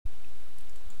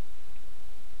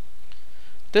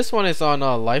This one is on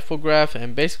Lifeograph,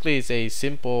 and basically it's a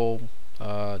simple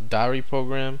diary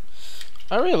program.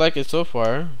 I really like it so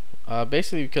far.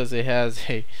 Basically because it has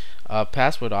a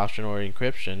password option or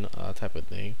encryption type of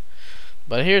thing.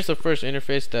 But here's the first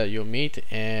interface that you'll meet,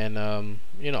 and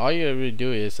you know, all you really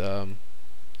do is you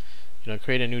know,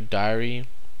 create a new diary,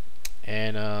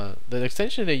 and the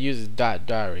extension they use is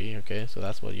 .diary. Okay, so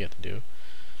that's what you have to do.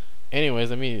 Anyways,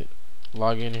 let me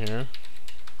log in here,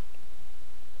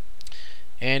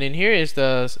 and in here is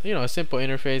the, you know, a simple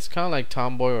interface, kind of like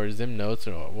Tomboy or Zim Notes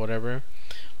or whatever.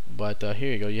 But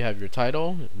here you go. You have your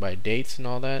title by dates and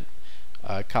all that.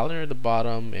 Calendar at the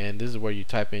bottom, and this is where you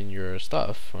type in your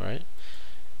stuff. All right.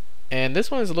 And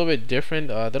this one is a little bit different.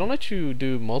 They don't let you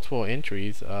do multiple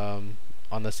entries on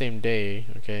the same day.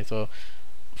 Okay, so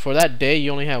for that day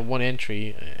you only have one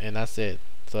entry, and that's it.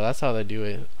 So that's how they do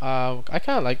it. I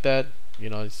kind of like that. You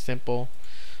know, it's simple.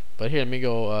 But here, let me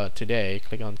go today.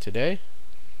 Click on today,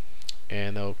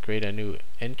 and they'll create a new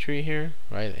entry here,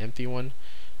 right? An empty one.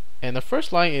 And the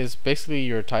first line is basically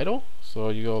your title. So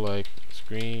you go like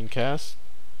screencast,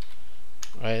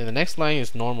 right? And the next line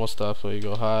is normal stuff. So you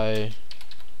go hi,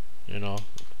 you know,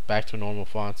 back to normal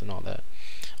fonts and all that.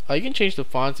 You can change the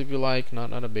fonts if you like.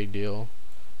 Not a big deal.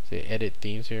 Say edit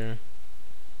themes here.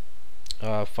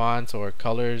 Fonts or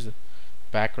colors,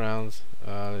 backgrounds.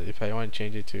 If I want to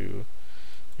change it to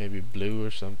maybe blue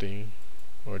or something,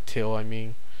 or teal, I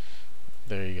mean,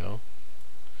 there you go.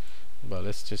 But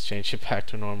let's just change it back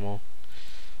to normal.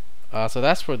 So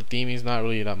that's for the theming. Not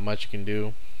really that much you can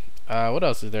do. What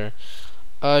else is there?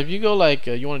 If you go like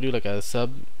you want to do like a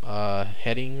sub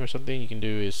heading or something, you can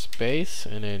do is space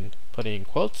and then put it in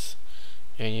quotes,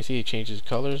 and you see it changes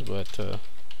colors. But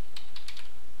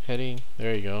heading,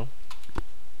 there you go.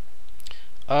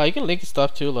 You can link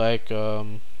stuff to like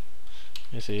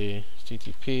let's see,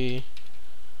 http.com,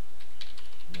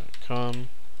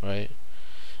 right?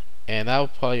 And that will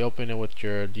probably open it with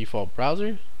your default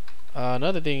browser.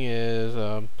 Another thing is,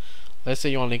 let's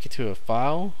say you want to link it to a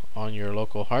file on your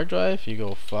local hard drive. You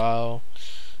go file,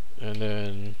 and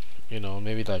then, you know,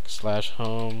 maybe like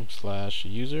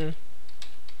 /home/user,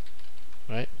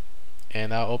 right?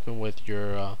 And that'll open with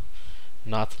your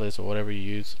knots list or whatever you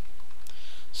use.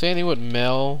 Same thing with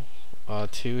mail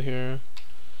to here,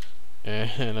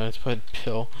 and let's put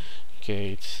Bill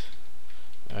Gates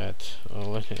at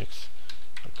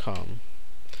Linux.com,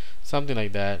 something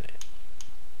like that.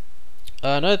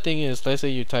 Another thing is, let's say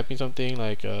you're typing something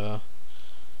like you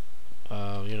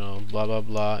know, blah blah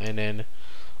blah, and then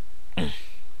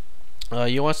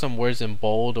you want some words in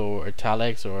bold or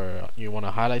italics, or you want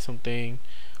to highlight something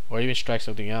or even strike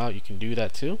something out. You can do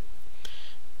that too,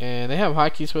 and they have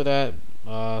hotkeys for that.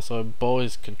 So bold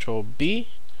is Control B,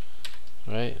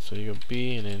 right? So you go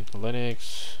B, and then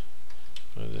Linux,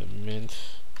 what is it, Mint,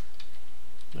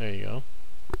 there you go.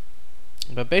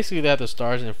 But basically they have the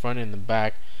stars in the front and the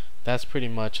back. That's pretty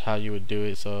much how you would do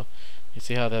it. So you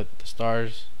see how the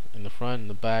stars in the front and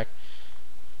the back.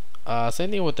 Same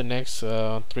thing with the next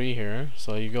three here.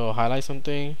 So you go highlight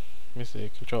something, let me see,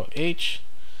 Control H,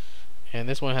 and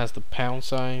this one has the pound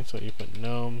sign, so you put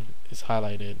gnome, it's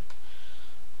highlighted.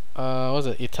 What was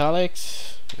it,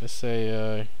 italics, let's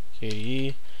say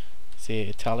KE, see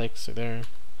italics there.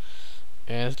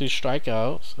 And let's do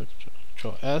strikeout, so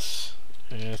Control S,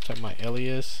 and let's type my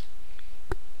alias.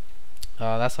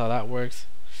 That's how that works.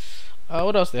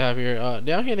 What else they have here?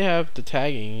 Down here they have the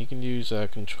tagging. You can use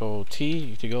Control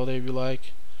T to go there if you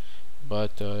like,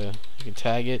 but you can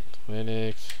tag it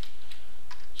Linux,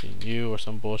 GNU, or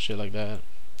some bullshit like that.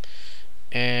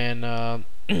 And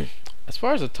as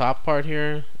far as the top part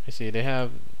here, you see they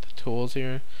have the tools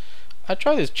here. I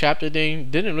tried this chapter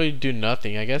thing, didn't really do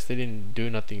nothing. I guess they didn't do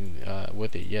nothing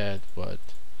with it yet, but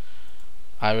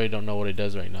I really don't know what it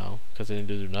does right now because it didn't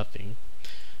do nothing.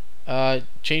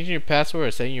 Changing your password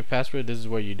or setting your password, this is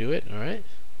where you do it. Alright,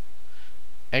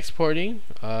 exporting,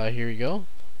 here you go,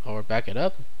 or back it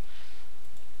up,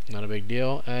 not a big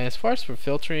deal. And as far as for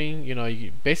filtering, you know,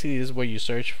 basically this is where you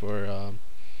search for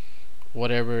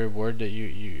whatever word that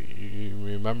you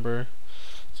remember.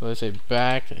 So let's say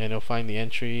back, and it'll find the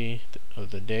entry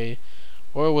of the day,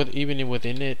 or even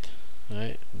within it,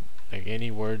 right, like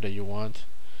any word that you want.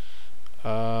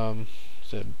 So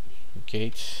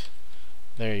Gates,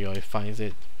 there you go, it finds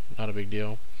it, not a big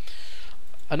deal.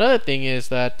 Another thing is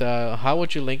that how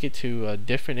would you link it to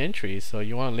different entries? So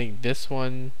you want to link this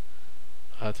one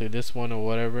to this one or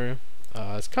whatever.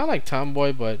 It's kind of like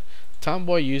Tomboy, but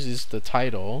Tomboy uses the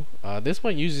title. This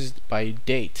one uses by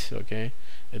date. Okay,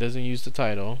 it doesn't use the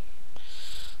title,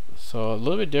 so a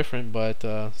little bit different, but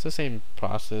it's the same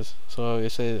process. So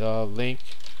it says link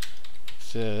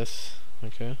this,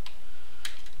 okay,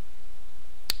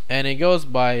 and it goes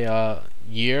by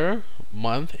year,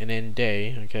 month, and then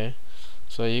day. Okay,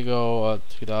 so you go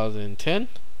 2010,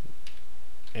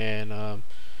 and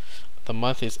the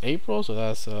month is April, so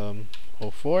that's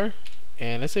 04.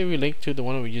 And let's say we link to the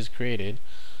one we just created,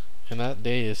 and that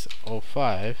day is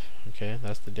 05. Okay,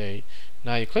 that's the date.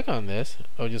 Now you click on this,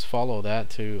 it'll just follow that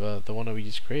to the one that we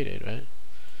just created, right?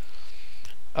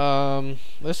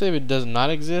 Let's say it does not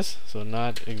exist, so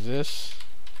not exists.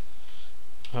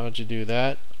 How would you do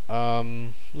that?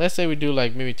 Let's say we do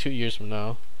like maybe 2 years from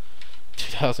now,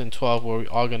 2012, where we're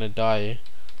all gonna die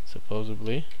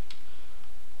supposedly,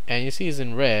 and you see it's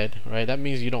in red, right? That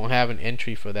means you don't have an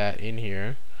entry for that in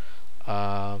here.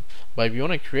 But if you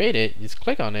want to create it, just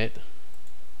click on it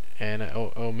and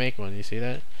it'll make one. You see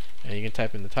that? And you can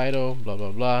type in the title, blah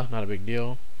blah blah, not a big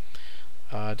deal.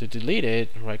 To delete it,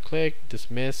 right click,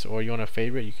 dismiss, or you want to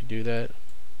favorite, you can do that.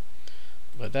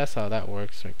 But that's how that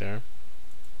works right there.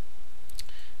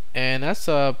 And that's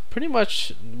pretty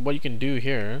much what you can do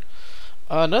here.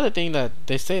 Another thing that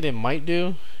they say they might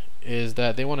do is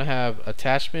that they want to have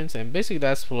attachments, and basically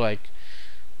that's for like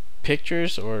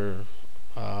pictures or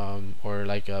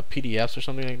like PDFs or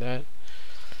something like that.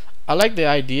 I like the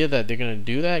idea that they're gonna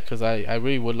do that because I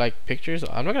really would like pictures.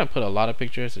 I'm not gonna put a lot of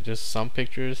pictures, just some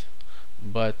pictures,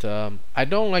 but I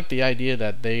don't like the idea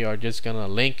that they are just gonna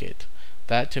link it.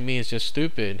 That to me is just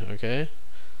stupid. Okay,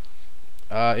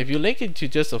 if you link it to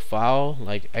just a file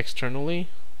like externally,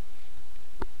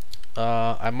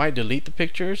 I might delete the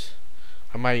pictures.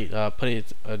 I might put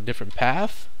it a different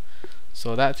path.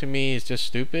 So that to me is just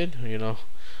stupid, you know.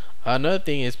 Another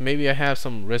thing is maybe I have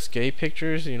some risque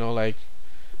pictures, you know, like,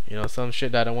 you know, some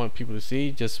shit that I don't want people to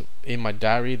see just in my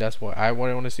diary. That's why I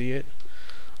want to see it,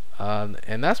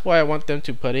 and that's why I want them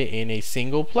to put it in a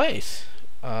single place,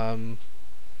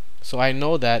 so I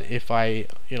know that if I,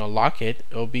 you know, lock it,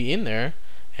 it'll be in there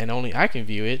and only I can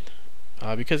view it,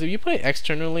 because if you put it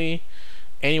externally,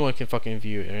 anyone can fucking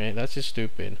view it, right? That's just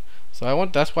stupid. So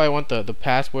that's why I want the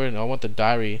password, and I want the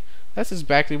diary. That's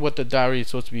exactly what the diary is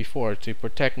supposed to be for, to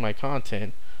protect my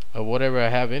content of whatever I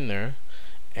have in there.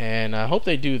 And I hope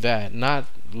they do that, not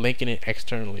linking it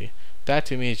externally. That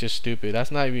to me is just stupid.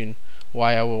 That's not even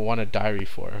why I would want a diary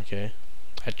for. Okay,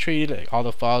 I treat like all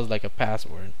the files like a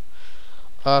password.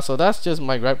 So that's just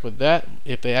my gripe with that.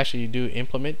 If they actually do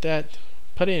implement that,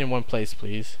 put it in one place,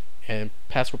 please, and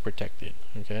password protected.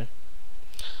 Okay.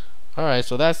 Alright,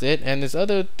 so that's it. And this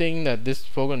other thing that this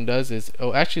program does is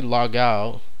it'll actually log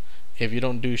out if you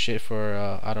don't do shit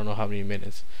for I don't know how many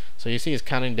minutes. So you see it's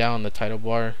counting down the title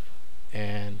bar,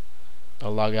 and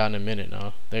it'll log out in a minute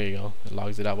now. There you go, it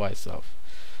logs it out by itself.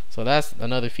 So that's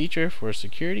another feature for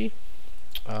security.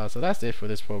 So that's it for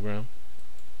this program.